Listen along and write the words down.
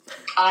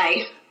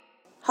Hi.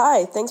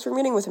 Hi, thanks for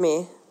meeting with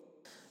me.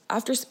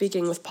 After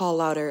speaking with Paul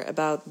Lauder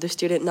about the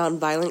Student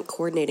Nonviolent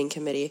Coordinating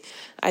Committee,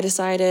 I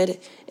decided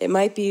it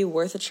might be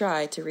worth a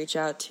try to reach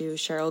out to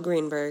Cheryl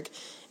Greenberg,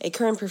 a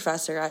current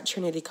professor at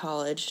Trinity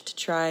College, to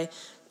try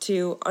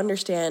to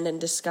understand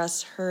and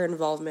discuss her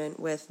involvement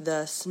with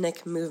the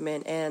SNCC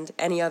movement and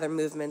any other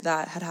movement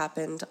that had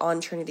happened on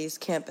Trinity's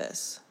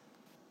campus.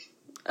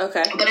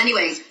 Okay. But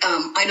anyway,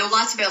 I know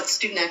lots about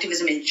student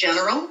activism in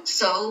general,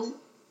 so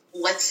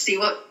let's see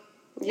what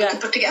we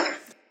can put together.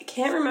 I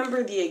can't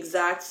remember the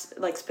exact,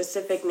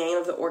 specific name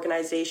of the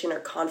organization or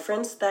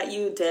conference that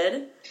you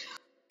did.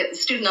 The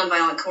Student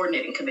Nonviolent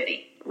Coordinating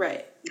Committee.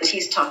 Right. That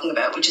he's talking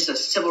about, which is a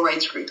civil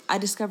rights group. I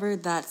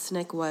discovered that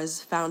SNCC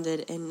was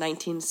founded in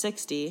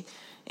 1960,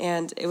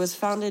 and it was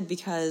founded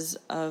because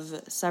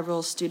of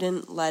several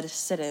student-led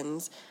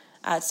sit-ins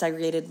at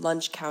segregated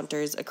lunch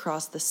counters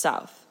across the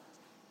South.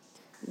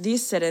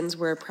 These sit-ins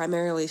were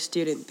primarily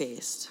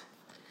student-based.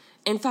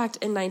 In fact,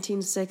 in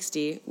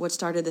 1960, what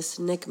started the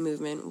SNCC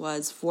movement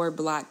was 4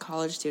 black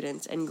college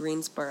students in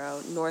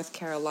Greensboro, North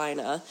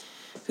Carolina,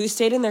 who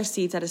stayed in their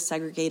seats at a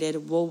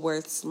segregated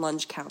Woolworth's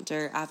lunch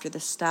counter after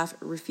the staff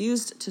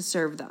refused to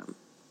serve them.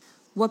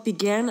 What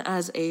began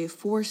as a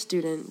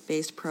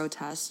 4-student-based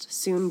protest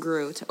soon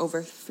grew to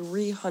over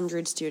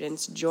 300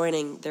 students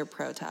joining their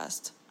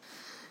protest.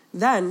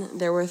 Then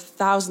there were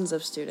thousands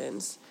of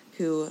students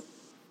who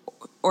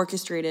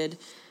orchestrated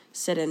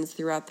sit-ins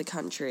throughout the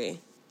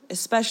country,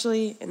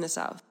 especially in the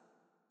South.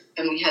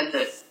 And we had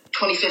the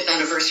 25th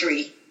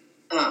anniversary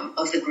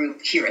of the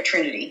group here at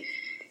Trinity.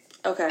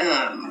 Okay.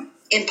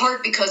 In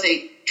part because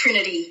a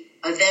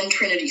then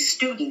Trinity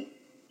student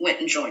went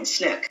and joined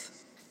SNCC.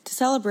 To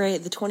celebrate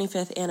the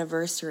 25th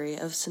anniversary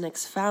of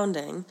SNCC's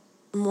founding,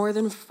 more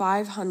than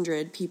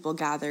 500 people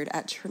gathered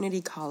at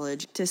Trinity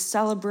College to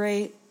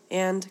celebrate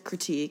and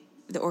critique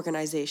the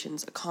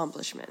organization's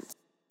accomplishments.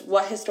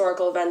 What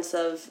historical events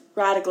of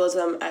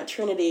radicalism at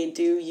Trinity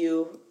do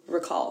you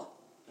recall?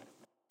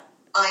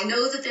 I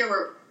know that there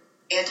were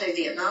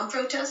anti-Vietnam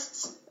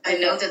protests. I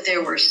know that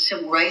there were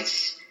civil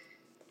rights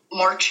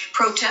march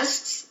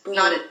protests,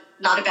 not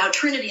about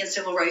Trinity and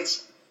civil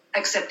rights,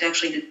 except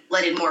actually to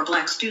let in more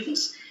black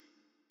students.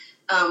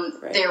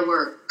 Right. There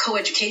were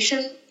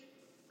co-education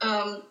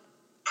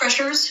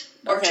pressures,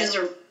 marches,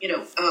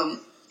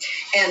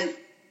 and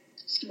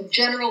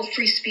general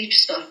free speech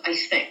stuff, I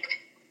think,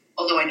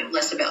 although I know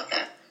less about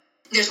that.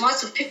 There's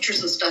lots of pictures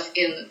and stuff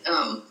in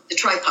the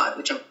tripod,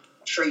 which I'm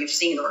sure you've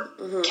seen or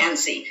can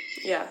see.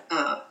 Yeah.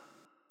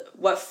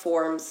 What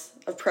forms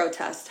of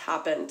protest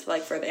happened,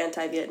 for the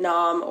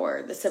anti-Vietnam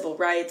or the civil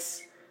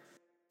rights?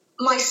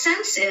 My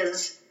sense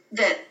is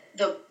that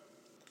the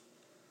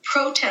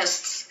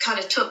protests kind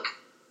of took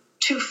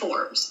 2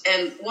 forms,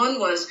 and one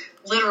was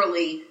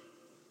literally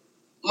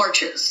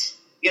marches,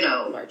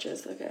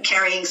 Marches, okay.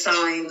 Carrying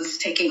signs,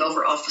 taking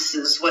over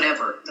offices,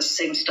 whatever, the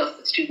same stuff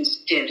that students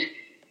did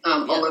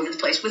all over the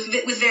place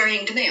with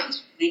varying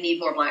demands. We need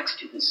more black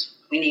students.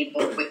 We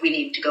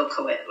need to go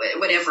co-ed,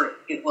 whatever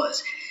it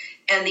was.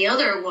 And the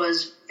other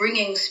was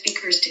bringing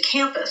speakers to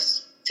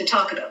campus to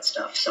talk about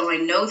stuff. So I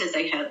know that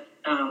they had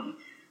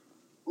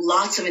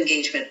lots of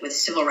engagement with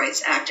civil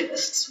rights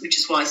activists, which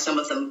is why some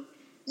of them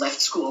left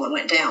school and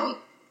went down,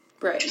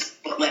 right. Which is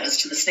what led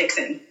us to the SNCC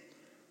thing.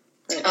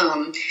 Right.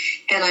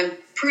 And I'm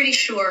pretty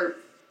sure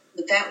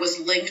that was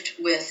linked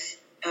with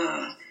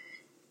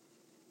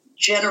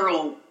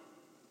general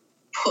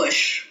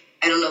push.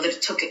 I don't know that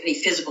it took any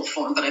physical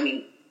form, but I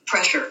mean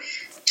pressure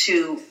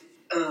to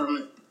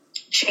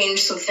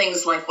change some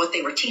things like what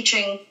they were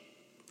teaching.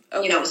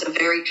 Okay. It was a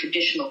very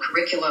traditional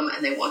curriculum,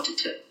 and they wanted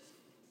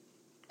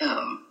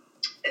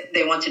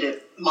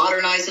to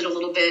modernize it a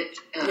little bit.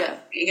 Again,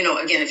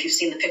 if you've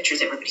seen the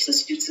pictures, everybody's in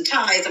suits and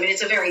ties. I mean,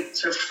 it's a very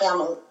sort of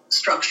formal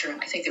structure, and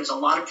I think there was a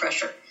lot of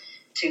pressure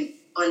to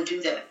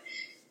undo that.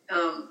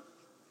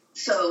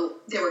 So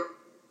there were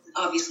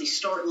obviously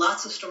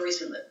lots of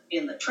stories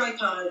in the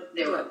tripod.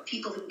 There were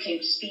people who came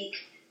to speak,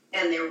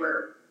 and there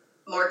were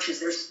marches.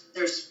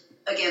 There's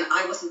again,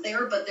 I wasn't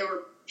there, but there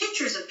were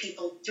pictures of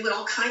people doing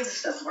all kinds of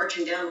stuff,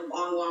 marching down a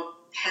long walk,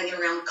 hanging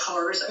around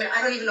cars. I mean,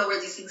 I don't even know where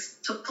these things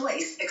took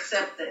place,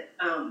 except that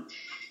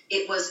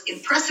it was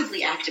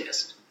impressively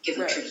activist,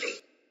 given Trinity.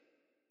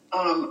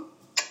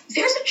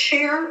 There's a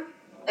chair.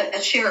 A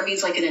chair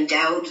means like an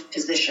endowed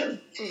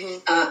position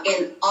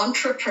in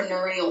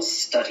entrepreneurial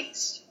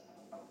studies,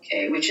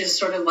 okay, which is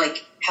sort of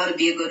like how to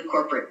be a good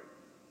corporate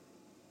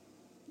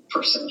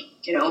person,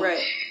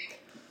 Right.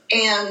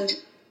 And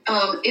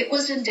it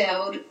was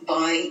endowed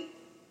by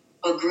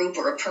a group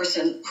or a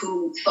person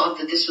who thought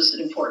that this was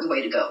an important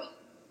way to go.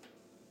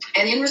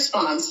 And in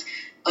response,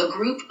 a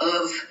group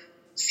of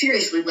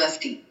seriously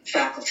lefty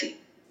faculty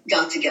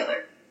got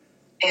together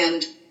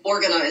and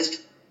organized.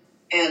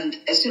 And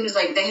as soon as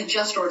they had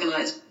just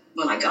organized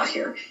when I got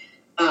here,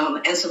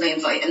 and so they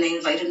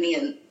invited me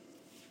in,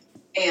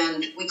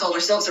 and we called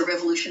ourselves a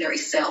revolutionary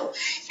cell,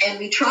 and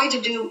we tried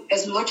to do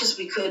as much as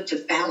we could to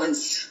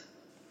balance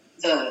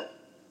the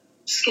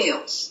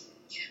scales.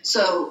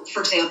 So,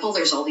 for example,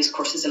 there's all these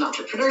courses in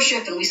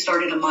entrepreneurship, and we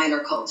started a minor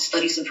called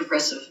Studies in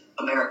Progressive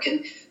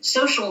American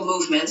Social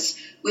Movements,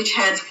 which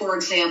had, for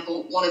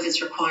example, one of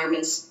its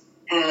requirements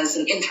as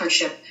an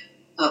internship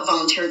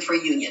volunteering for a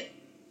union,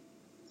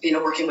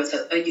 working with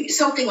a union,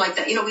 something like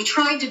that. We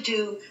tried to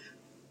do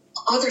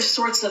other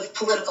sorts of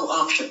political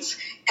options.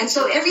 And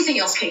so everything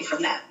else came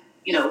from that.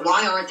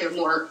 Why aren't there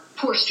more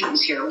poor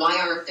students here? Why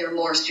aren't there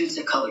more students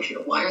of color here?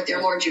 Why aren't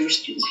there more Jewish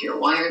students here?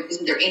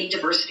 Isn't there any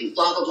diversity?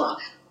 Blah, blah, blah.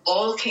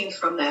 All came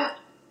from that.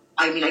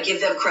 I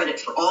give them credit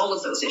for all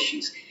of those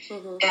issues.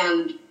 Mm-hmm.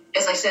 And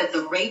as I said,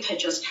 the rape had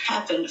just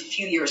happened a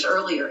few years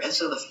earlier. And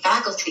so the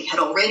faculty had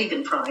already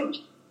been primed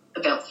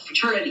about the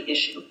fraternity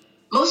issue,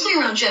 mostly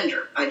around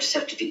gender. I just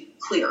have to be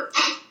clear.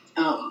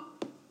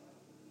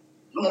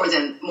 More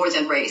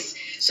than race.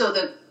 So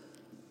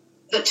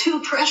the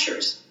two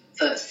pressures,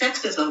 the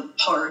sexism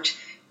part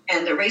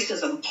and the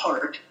racism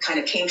part, kind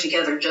of came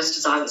together just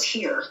as I was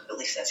here. At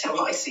least that's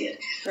how I see it.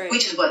 Right.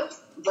 Which is what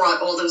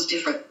brought all those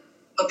different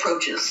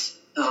approaches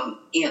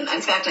in.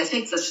 In fact, I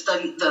think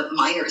the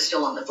minor is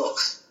still on the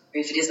books.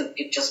 If it isn't,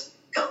 it just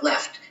got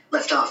left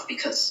off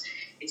because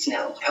it's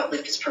now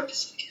outlived its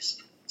purpose, I guess.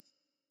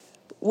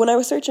 When I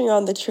was searching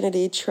on the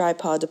Trinity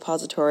Tripod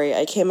Depository,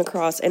 I came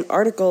across an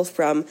article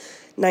from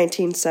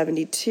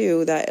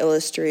 1972 that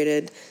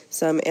illustrated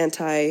some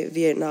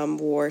anti-Vietnam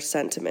War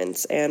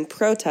sentiments and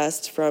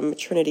protests from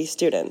Trinity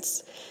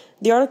students.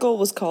 The article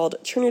was called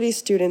Trinity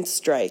Students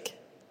Strike.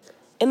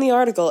 In the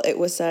article, it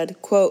was said,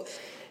 quote,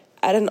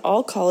 "At an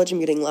all-college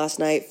meeting last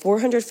night,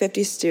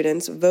 450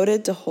 students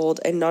voted to hold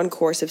a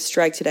non-coercive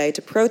strike today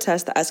to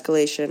protest the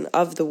escalation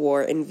of the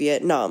war in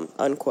Vietnam,"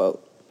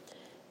 unquote.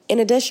 In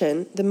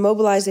addition, the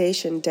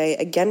Mobilization Day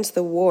Against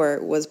the War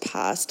was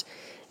passed,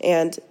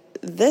 and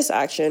this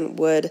action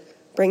would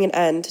bring an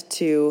end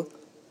to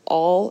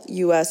all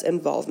U.S.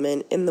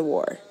 involvement in the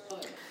war.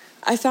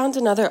 I found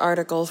another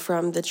article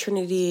from the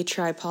Trinity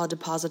Tripod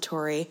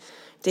Depository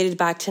dated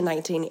back to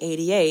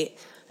 1988,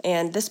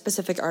 and this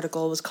specific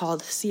article was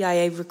called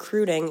CIA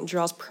Recruiting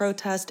Draws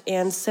Protest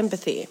and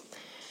Sympathy.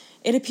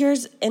 It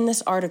appears in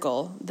this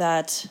article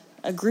that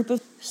a group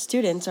of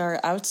students are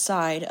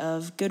outside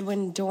of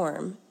Goodwin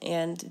dorm,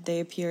 and they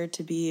appear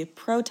to be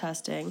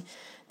protesting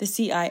the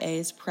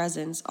CIA's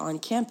presence on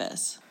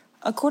campus.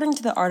 According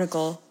to the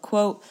article,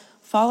 quote,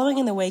 "Following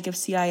in the wake of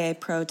CIA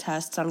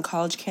protests on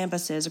college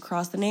campuses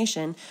across the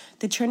nation,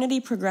 the Trinity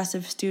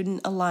Progressive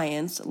Student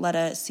Alliance led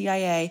a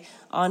CIA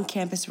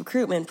on-campus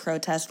recruitment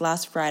protest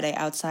last Friday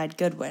outside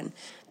Goodwin.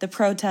 The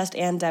protest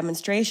and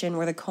demonstration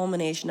were the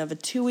culmination of a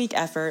 2-week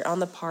effort on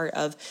the part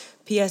of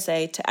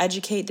PSA to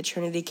educate the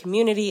Trinity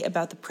community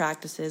about the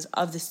practices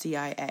of the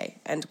CIA,"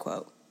 end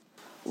quote.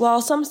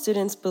 While some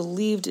students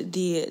believed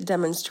the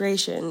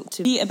demonstration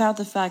to be about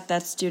the fact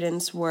that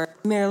students were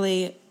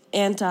merely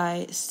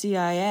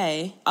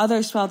anti-CIA,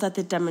 others felt that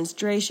the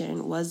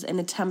demonstration was an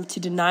attempt to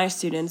deny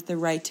students the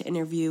right to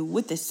interview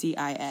with the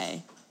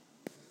CIA.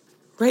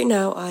 Right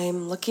now,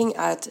 I'm looking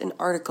at an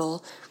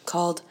article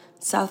called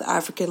 "South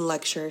African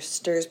Lecture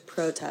Stirs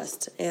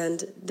Protest,"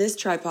 and this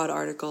tripod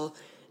article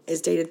is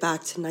dated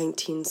back to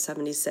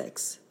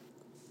 1976.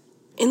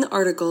 In the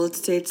article, it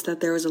states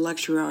that there was a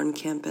lecturer on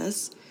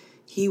campus.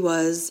 He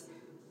was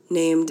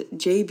named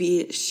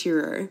J.B.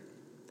 Shearer,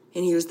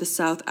 and he was the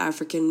South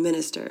African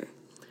minister.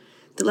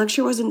 The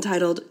lecture was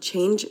entitled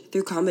 "Change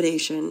Through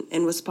Accommodation"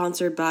 and was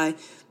sponsored by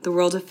the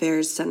World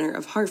Affairs Center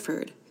of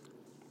Hartford.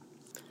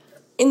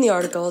 In the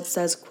article, it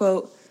says,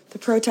 quote, "The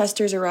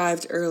protesters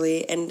arrived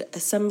early and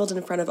assembled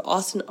in front of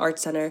Austin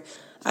Arts Center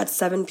at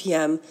 7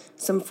 p.m.,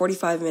 some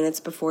 45 minutes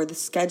before the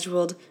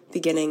scheduled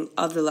beginning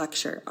of the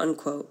lecture,"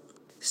 unquote.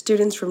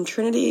 Students from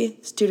Trinity,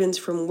 students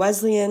from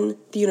Wesleyan,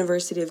 the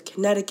University of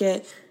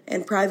Connecticut,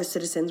 and private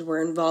citizens were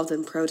involved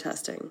in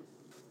protesting.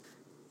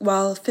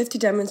 While 50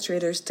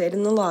 demonstrators stayed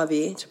in the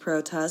lobby to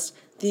protest,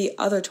 the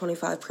other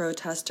 25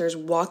 protesters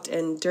walked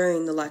in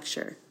during the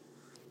lecture.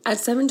 At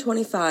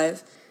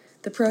 7:25,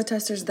 the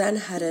protesters then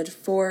headed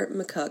for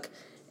McCook,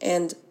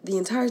 and the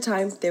entire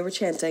time they were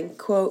chanting,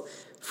 quote,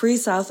 "Free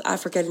South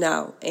Africa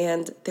now,"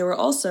 and they were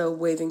also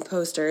waving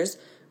posters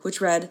which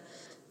read,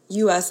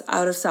 "U.S.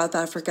 out of South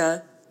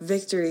Africa,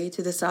 victory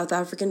to the South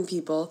African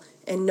people,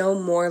 and no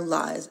more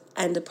lies,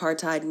 end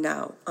apartheid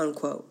now,"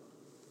 unquote.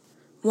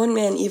 One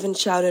man even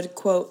shouted,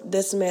 quote,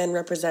 "This man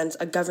represents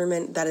a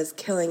government that is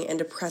killing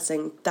and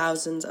oppressing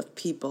thousands of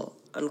people,"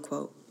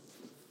 unquote.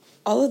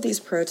 All of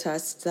these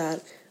protests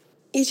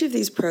each of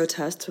these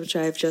protests, which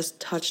I have just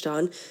touched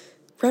on,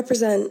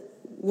 represent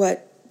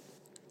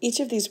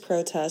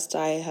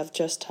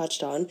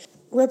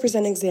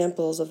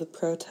examples of the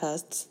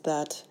protests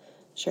that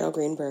Cheryl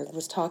Greenberg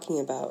was talking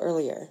about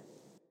earlier.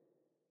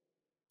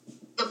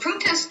 The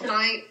protests that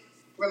I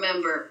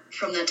remember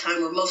from that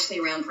time were mostly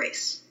around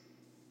race.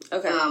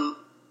 Okay.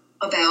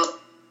 About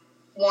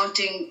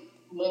wanting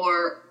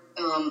more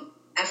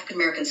African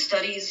American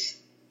studies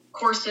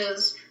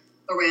courses,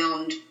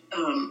 around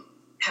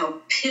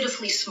how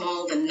pitifully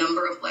small the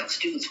number of Black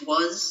students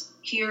was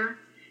here.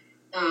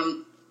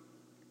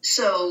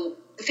 So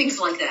things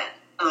like that.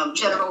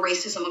 general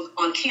racism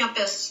on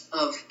campus,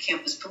 of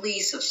campus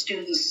police, of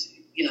students,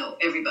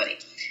 everybody.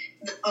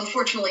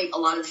 Unfortunately, a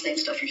lot of the same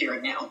stuff you're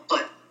hearing now,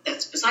 but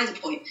that's beside the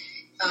point.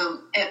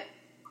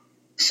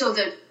 So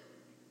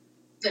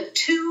the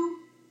two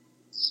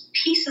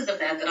pieces of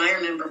that I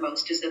remember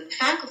most is that the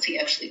faculty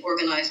actually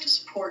organized a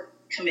support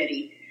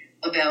committee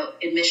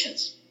about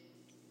admissions.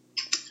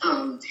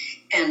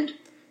 And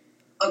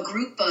a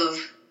group of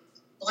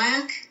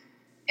Black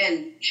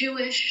and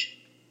Jewish,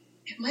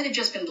 it might have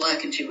just been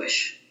Black and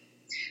Jewish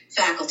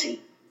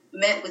faculty,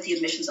 met with the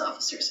admissions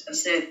officers and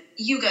said,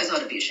 you guys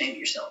ought to be ashamed of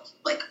yourselves.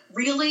 Like,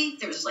 really?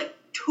 There's like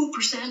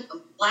 2%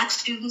 of Black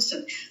students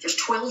and there's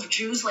 12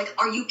 Jews? Like,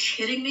 are you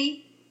kidding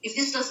me? If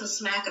this doesn't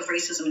smack of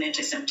racism and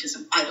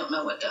anti-Semitism, I don't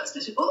know what does.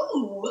 And I said,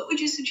 what would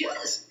you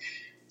suggest?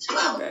 So,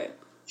 well, right.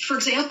 For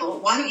example,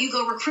 why don't you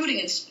go recruiting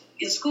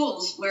in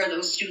schools where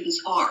those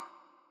students are?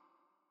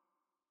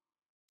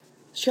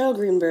 Cheryl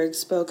Greenberg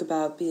spoke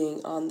about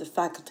being on the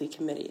faculty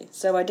committee.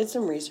 So I did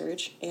some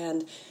research,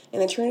 and in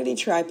the Trinity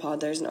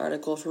Tripod, there's an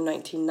article from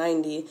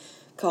 1990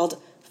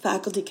 called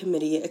Faculty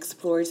Committee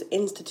Explores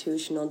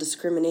Institutional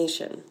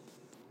Discrimination.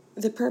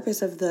 The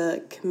purpose of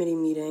the committee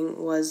meeting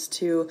was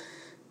to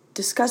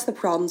discuss the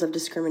problems of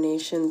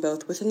discrimination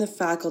both within the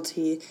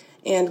faculty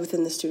and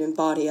within the student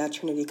body at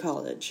Trinity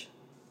College.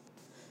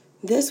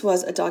 This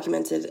was a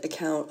documented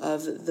account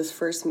of the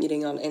first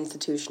meeting on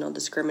institutional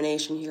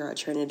discrimination here at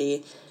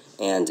Trinity,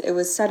 and it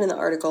was said in the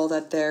article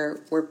that there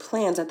were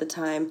plans at the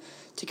time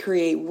to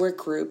create work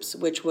groups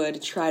which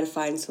would try to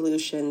find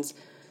solutions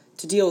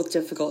to deal with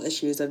difficult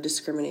issues of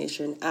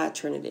discrimination at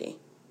Trinity.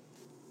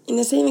 In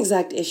the same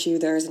exact issue,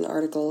 there is an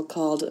article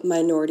called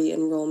Minority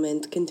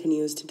Enrollment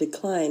Continues to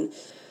Decline.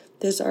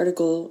 This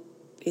article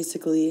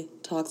basically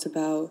talks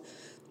about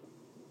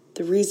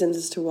the reasons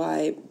as to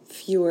why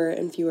fewer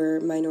and fewer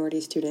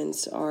minority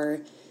students are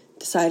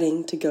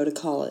deciding to go to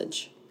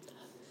college.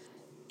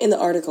 In the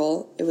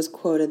article, it was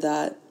quoted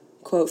that,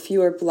 quote,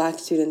 fewer Black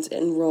students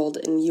enrolled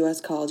in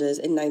U.S. colleges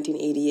in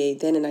 1988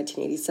 than in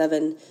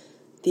 1987,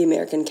 the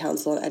American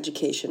Council on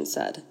Education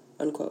said,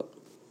 unquote.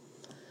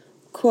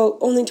 Quote,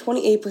 only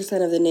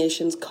 28% of the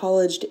nation's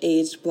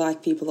college-aged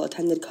Black people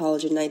attended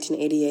college in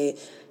 1988,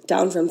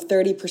 down from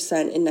 30%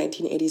 in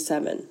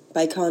 1987.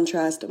 By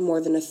contrast,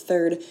 more than a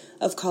third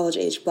of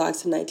college-aged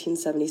Blacks in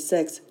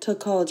 1976 took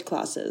college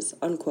classes,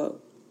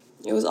 unquote.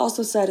 It was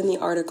also said in the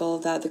article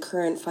that the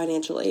current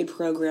financial aid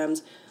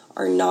programs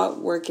are not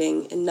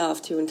working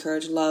enough to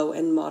encourage low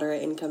and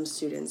moderate income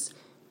students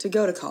to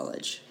go to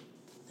college.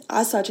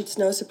 As such, it's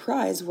no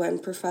surprise when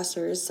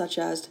professors such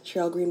as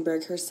Cheryl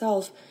Greenberg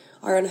herself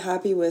are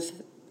unhappy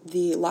with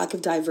the lack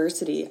of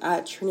diversity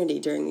at Trinity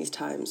during these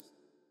times.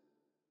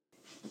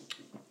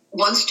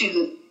 One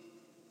student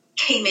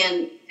came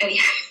in and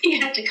he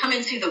had to come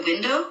in through the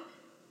window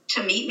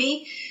to meet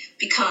me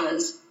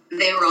because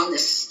they were on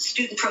this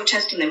student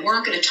protest and they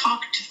weren't going to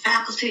talk to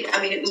faculty.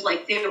 I mean, it was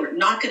like they were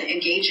not going to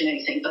engage in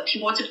anything, but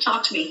he wanted to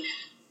talk to me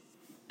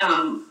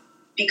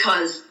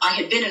because I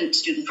had been in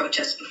student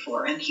protests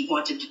before and he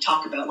wanted to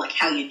talk about like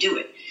how you do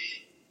it.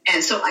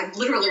 And so I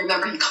literally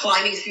remember him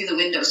climbing through the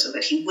window so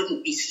that he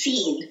wouldn't be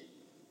seen,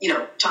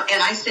 and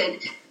I said,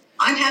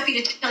 I'm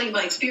happy to tell you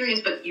my experience,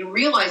 but you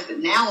realize that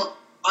now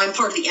I'm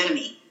part of the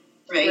enemy,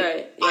 right?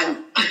 Right. Yeah.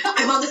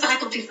 I'm on the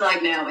faculty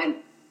side now, and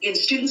in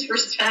students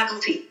versus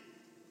faculty,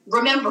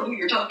 remember who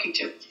you're talking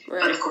to.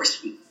 Right. But of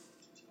course, we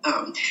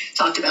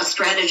talked about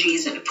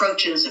strategies and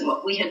approaches and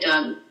what we had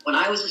done when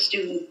I was a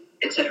student,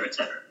 et cetera, et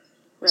cetera.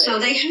 Right. So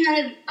they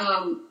had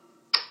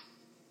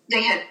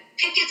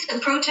pickets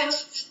and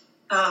protests.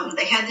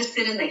 They had this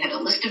sit-in. They had a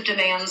list of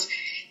demands.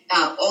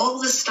 All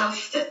the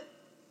stuff that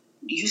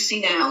you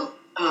see now.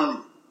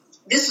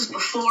 This is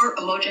before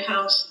Umoja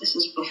House. This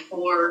is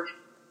before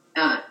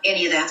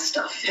any of that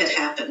stuff had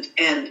happened.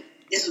 And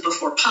this is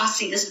before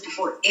Posse. This is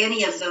before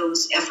any of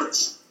those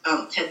efforts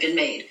had been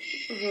made.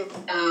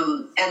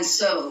 Mm-hmm. And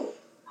so,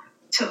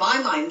 to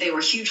my mind, they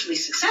were hugely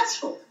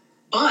successful.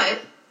 But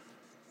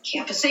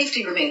campus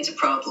safety remains a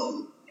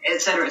problem,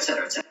 et cetera, et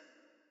cetera, et cetera.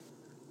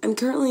 I'm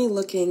currently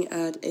looking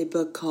at a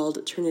book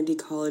called Trinity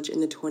College in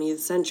the 20th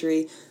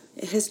Century,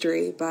 a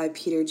History by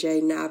Peter J.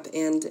 Knapp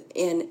and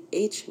Ann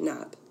H.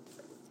 Knapp.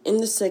 In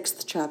the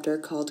 6th chapter,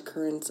 called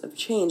Currents of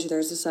Change,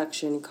 there's a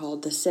section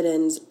called The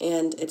Sit-ins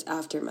and Its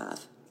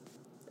Aftermath.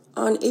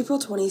 On April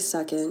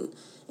 22nd,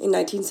 in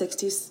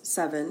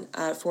 1967,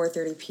 at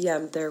 4:30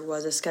 p.m., there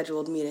was a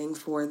scheduled meeting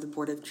for the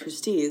Board of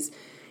Trustees,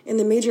 and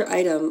the major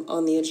item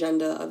on the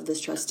agenda of this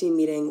trustee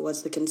meeting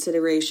was the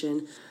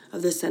consideration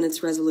of the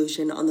Senate's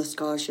resolution on the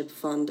scholarship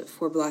fund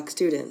for Black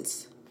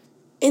students.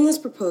 In this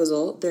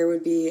proposal, there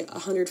would be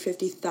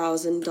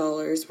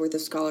 $150,000 worth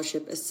of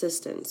scholarship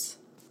assistance.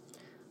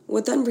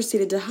 What then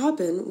proceeded to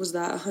happen was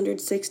that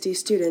 160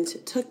 students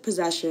took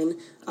possession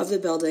of the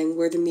building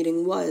where the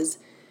meeting was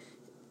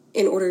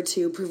in order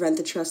to prevent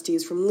the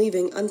trustees from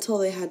leaving until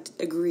they had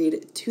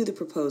agreed to the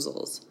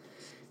proposals.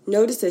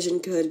 No decision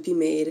could be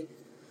made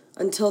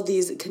until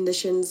these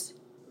conditions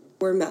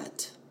were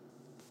met.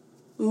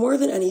 More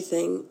than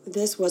anything,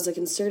 this was a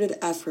concerted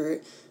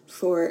effort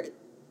for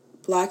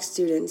Black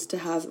students to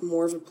have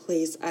more of a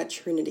place at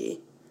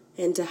Trinity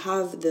and to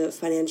have the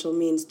financial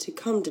means to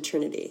come to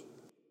Trinity?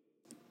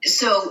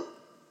 So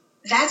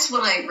that's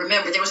what I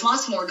remember. There was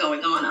lots more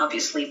going on,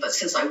 obviously, but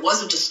since I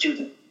wasn't a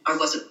student, I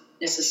wasn't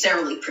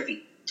necessarily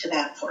privy to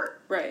that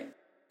part. Right.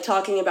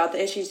 Talking about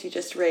the issues you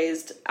just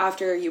raised,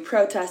 after you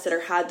protested or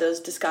had those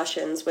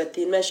discussions with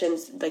the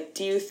admissions, like,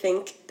 do you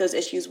think those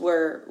issues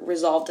were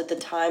resolved at the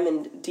time,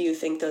 and do you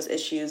think those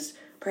issues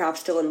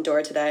perhaps still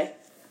endure today?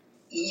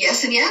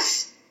 Yes and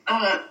yes.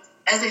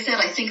 As I said,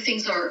 I think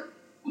things are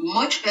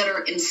much better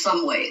in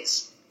some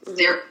ways. Mm-hmm.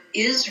 There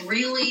is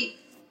really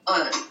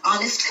an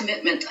honest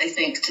commitment, I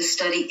think, to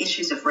study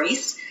issues of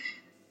race,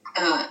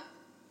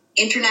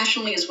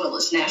 internationally as well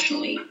as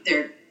nationally.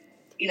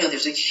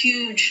 There's a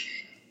huge...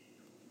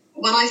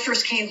 When I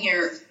first came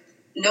here,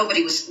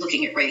 nobody was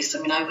looking at race.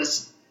 I mean, I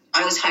was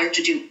hired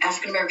to do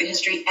African American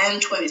history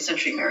and 20th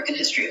century American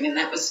history. I mean,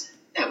 that was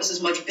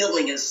as much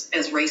billing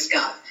as race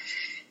got.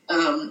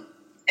 And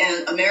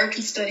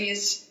American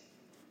studies,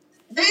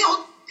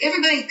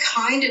 everybody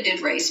kind of did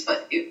race,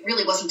 but it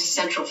really wasn't a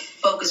central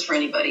focus for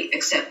anybody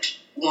except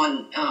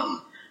one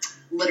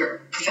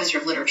professor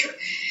of literature.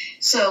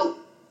 So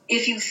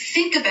if you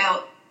think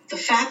about the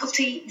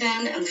faculty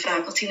then and the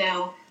faculty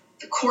now,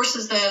 the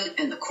courses then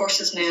and the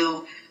courses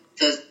now,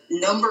 the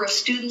number of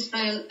students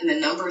then and the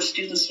number of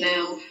students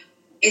now,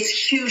 it's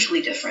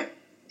hugely different.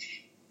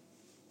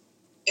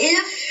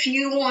 If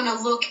you want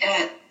to look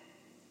at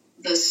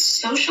the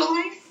social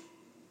life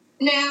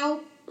now,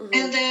 mm-hmm.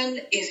 and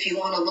then if you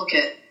want to look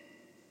at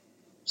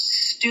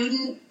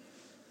student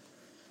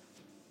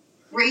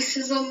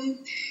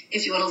racism,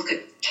 if you want to look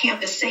at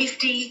campus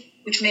safety,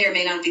 which may or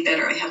may not be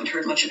better, I haven't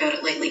heard much about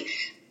it lately,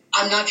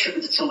 I'm not sure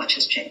that so much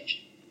has changed.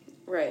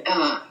 Right.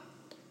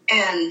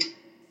 And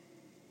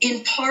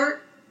in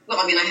part, well,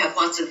 I mean, I have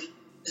lots of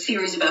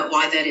theories about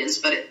why that is,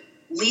 but at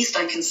least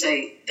I can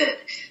say that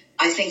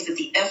I think that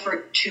the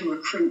effort to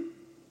recruit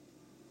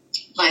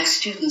Black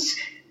students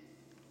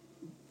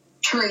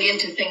turned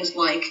into things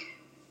like,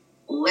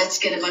 let's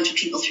get a bunch of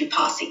people through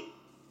Posse,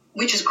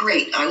 which is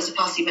great. I was a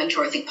Posse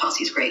mentor. I think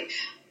Posse is great.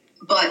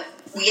 But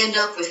we end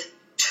up with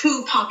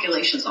two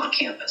populations on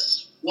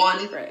campus.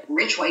 One, right.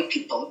 Rich white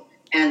people,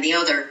 and the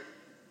other,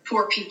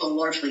 poor people,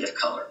 largely of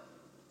color.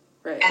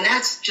 Right. And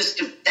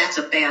that's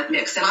a bad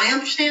mix. And I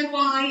understand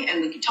why,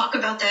 and we can talk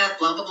about that,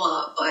 blah, blah,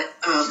 blah. But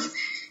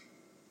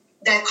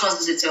that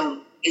causes its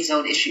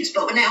own issues.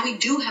 But now we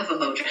do have a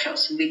mojo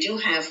house, and we do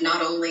have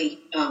not only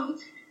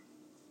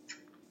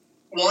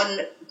one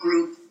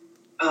group,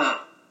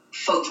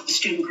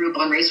 student group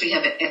on race, we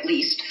have at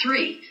least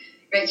three,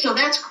 right? So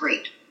that's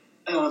great.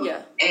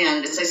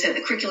 And as I said,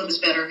 the curriculum is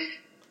better.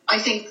 I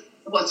think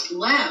what's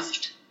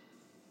left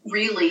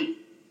really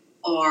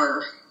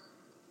are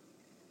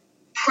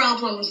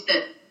problems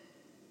that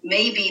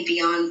may be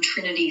beyond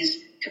Trinity's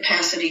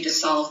capacity to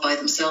solve by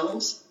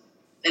themselves.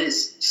 That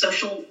is,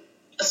 social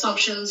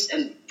assumptions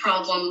and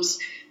problems,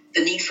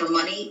 the need for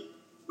money,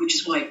 which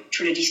is why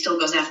Trinity still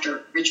goes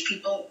after rich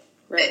people.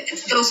 Right.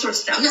 Those sorts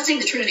of stuff. I'm not saying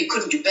that Trinity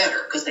couldn't do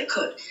better, because they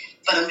could,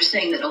 but I'm just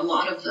saying that a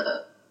lot of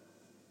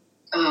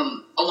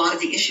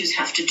the issues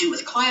have to do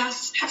with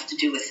class, have to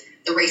do with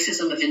the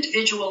racism of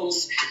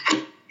individuals,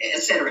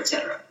 et cetera, et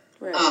cetera.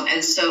 Right.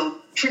 And so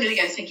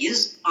Trinity, I think,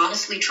 is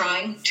honestly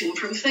trying to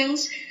improve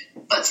things,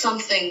 but some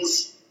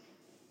things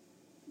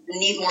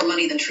need more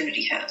money than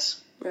Trinity has.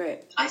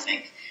 Right. I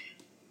think.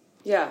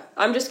 Yeah.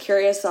 I'm just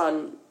curious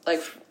on,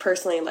 like,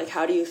 personally, like,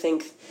 how do you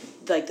think,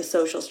 like, the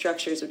social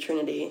structures of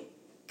Trinity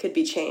could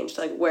be changed?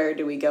 Like, where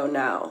do we go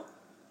now?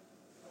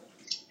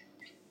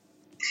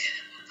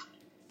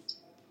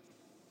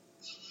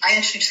 I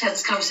actually just had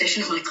this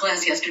conversation in my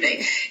class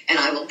yesterday, and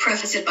I will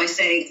preface it by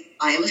saying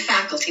I am a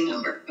faculty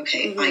member,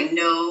 okay? Mm-hmm. I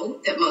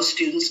know that most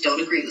students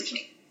don't agree with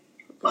me,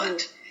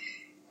 but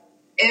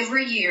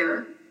every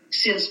year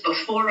since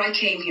before I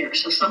came here,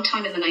 so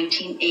sometime in the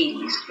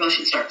 1980s,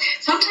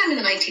 sometime in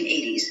the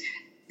 1980s,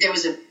 there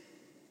was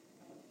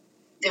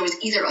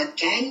either a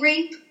gang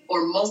rape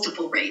or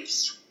multiple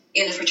rapes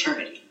in a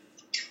fraternity.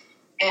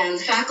 And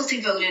the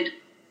faculty voted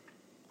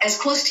as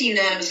close to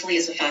unanimously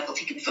as a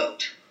faculty could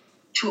vote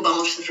to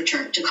abolish the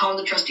fraternity, to call on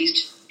the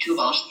trustees to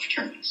abolish the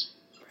fraternities.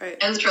 Right.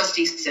 And the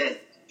trustees said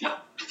no.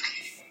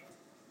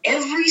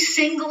 Every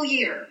single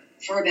year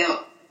for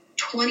about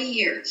 20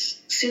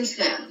 years since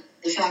then,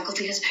 the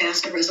faculty has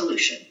passed a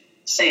resolution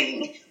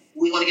saying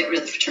we want to get rid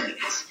of the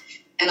fraternities.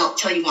 And I'll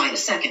tell you why in a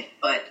second,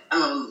 but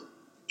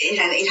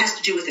it has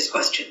to do with this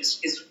question.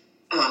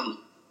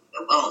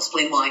 I'll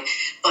explain why.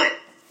 But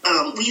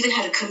we even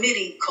had a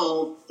committee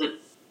called the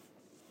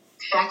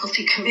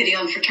Faculty Committee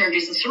on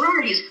Fraternities and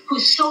Sororities,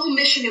 whose sole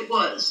mission it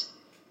was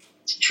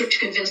to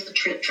convince the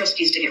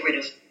trustees to get rid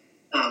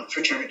of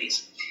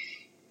fraternities.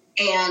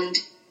 And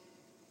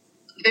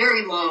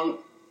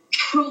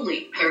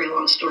truly very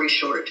long story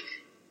short,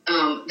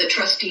 the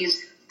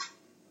trustees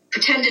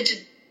pretended to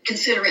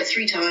consider it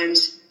 3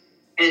 times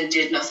and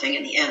did nothing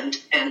in the end,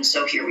 and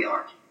so here we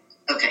are.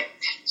 Okay,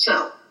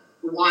 so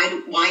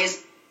why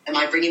am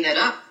I bringing that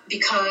up?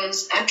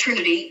 because at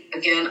Trinity,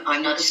 again,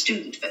 I'm not a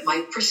student, but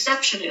my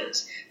perception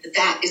is that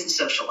that is the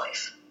social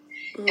life.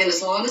 And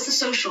as long as the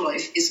social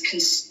life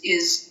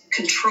is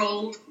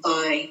controlled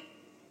by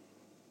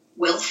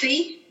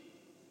wealthy,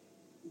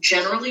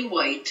 generally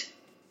white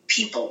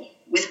people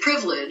with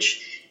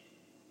privilege,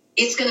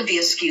 it's going to be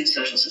a skewed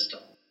social system.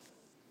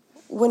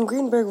 When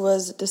Greenberg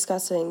was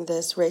discussing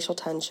this racial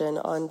tension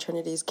on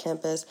Trinity's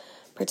campus,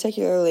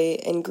 particularly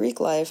in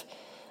Greek life,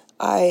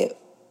 I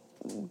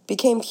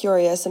became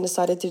curious and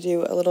decided to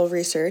do a little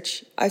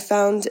research. I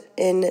found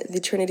in the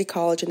Trinity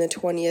College in the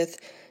 20th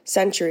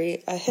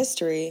century a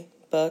history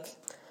book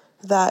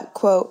that,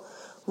 quote,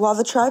 while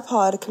the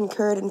tripod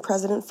concurred in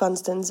President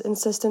Funston's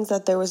insistence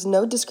that there was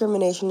no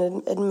discrimination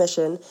in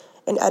admission,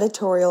 an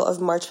editorial of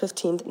March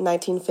 15,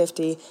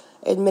 1950,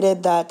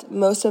 admitted that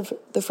most of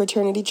the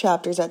fraternity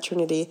chapters at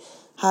Trinity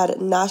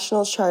had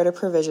national charter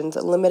provisions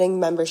limiting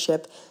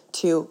membership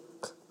to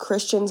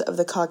Christians of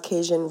the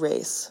Caucasian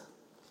race.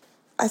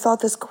 I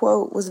thought this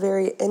quote was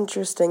very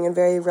interesting and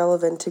very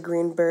relevant to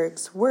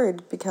Greenberg's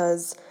word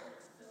because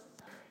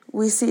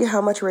we see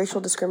how much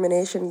racial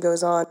discrimination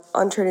goes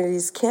on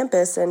Trinity's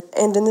campus and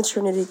in the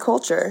Trinity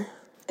culture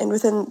and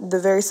within the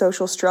very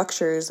social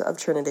structures of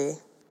Trinity.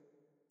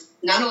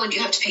 Not only do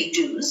you have to pay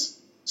dues,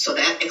 so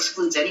that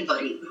excludes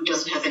anybody who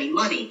doesn't have any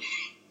money,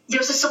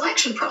 there's a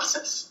selection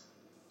process.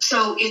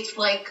 So it's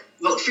like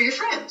vote for your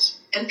friends,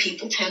 and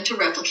people tend to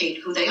replicate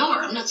who they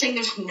are. I'm not saying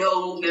there's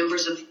no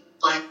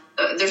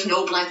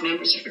black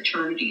members of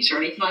fraternities or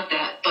anything like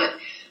that, but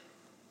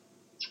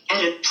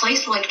at a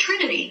place like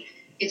Trinity,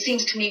 it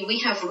seems to me we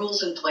have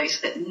rules in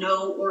place that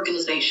no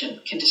organization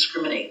can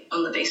discriminate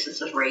on the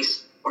basis of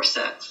race or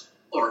sex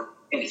or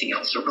anything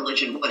else or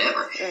religion,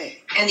 whatever. Right.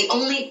 And the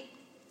only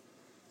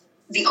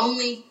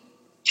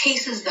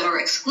cases that are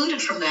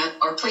excluded from that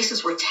are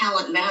places where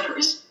talent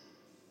matters.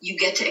 You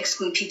get to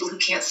exclude people who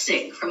can't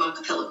sing from a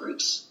cappella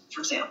groups, for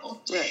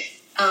example. Right.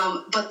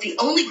 But the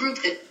only group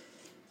that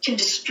can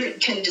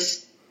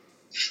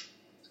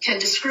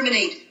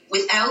discriminate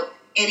without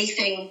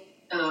anything,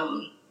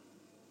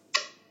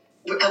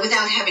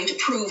 without having to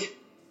prove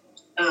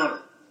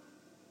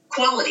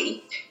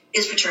quality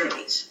is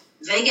fraternities.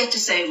 They get to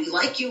say, we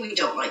like you, we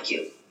don't like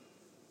you.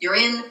 You're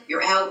in,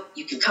 you're out,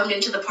 you can come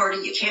into the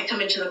party, you can't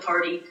come into the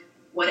party,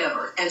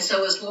 whatever. And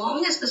so as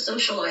long as the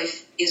social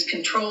life is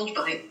controlled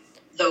by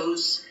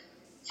those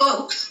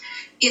folks,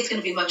 it's going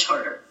to be much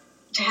harder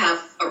to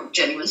have a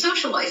genuine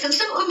social life. And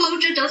so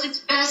Umoja does its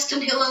best,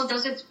 and Hillel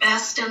does its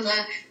best, and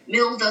the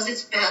Mill does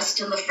its best,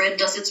 and the Fred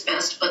does its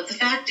best. But the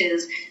fact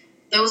is,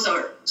 those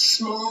are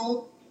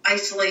small,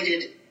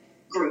 isolated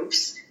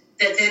groups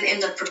that then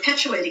end up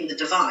perpetuating the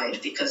divide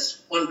because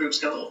one group's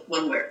going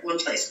one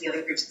place, and the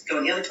other group's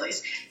going the other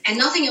place. And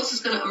nothing else is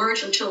going to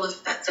emerge until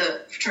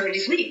the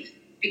fraternities leave,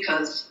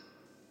 because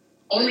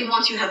only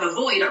once you have a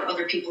void are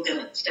other people going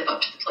to step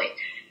up to the plate.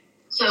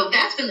 So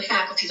that's been the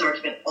faculty's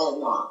argument all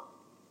along.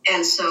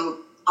 And so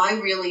I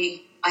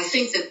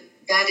think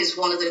that is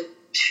one of the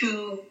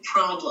two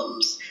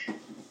problems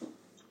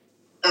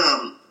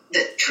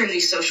that Trinity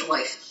social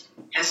life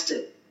has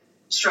to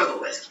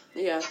struggle with.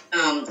 Yeah.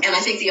 And I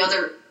think the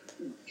other,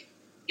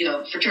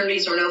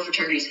 fraternities or no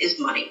fraternities is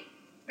money,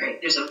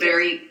 right? There's a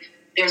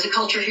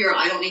culture here,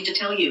 I don't need to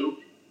tell you,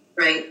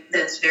 right,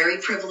 that's very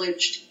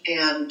privileged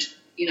and,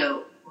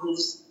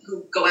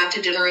 who go out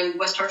to dinner in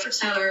West Hartford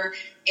Center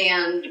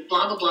and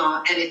blah, blah,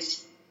 blah. And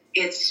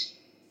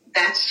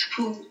that's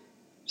who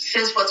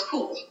says what's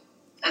cool.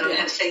 I don't know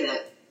how to say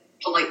that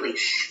politely.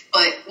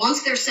 But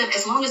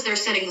as long as they're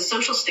setting the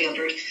social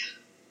standard,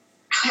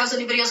 how's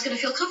anybody else going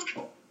to feel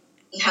comfortable?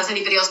 And how's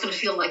anybody else going to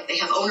feel like they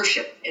have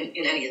ownership in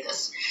any of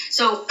this?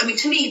 So,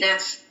 to me,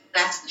 that's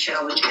the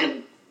challenge.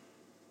 And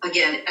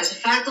again, as a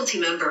faculty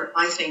member,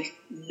 I think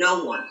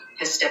no one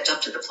has stepped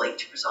up to the plate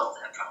to resolve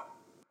that problem.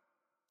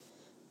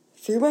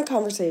 Through my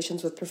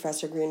conversations with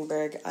Professor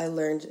Greenberg, I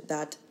learned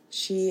that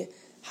she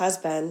has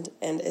been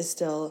and is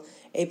still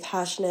a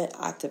passionate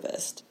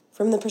activist.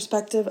 From the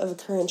perspective of a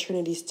current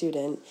Trinity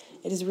student,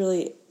 it is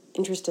really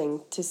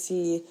interesting to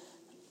see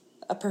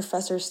a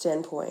professor's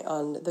standpoint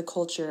on the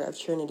culture of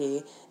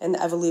Trinity and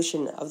the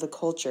evolution of the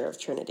culture of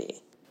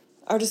Trinity.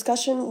 Our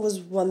discussion was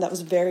one that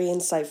was very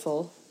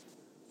insightful,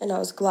 and I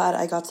was glad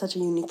I got such a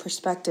unique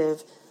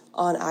perspective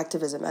on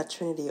activism at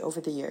Trinity over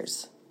the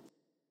years.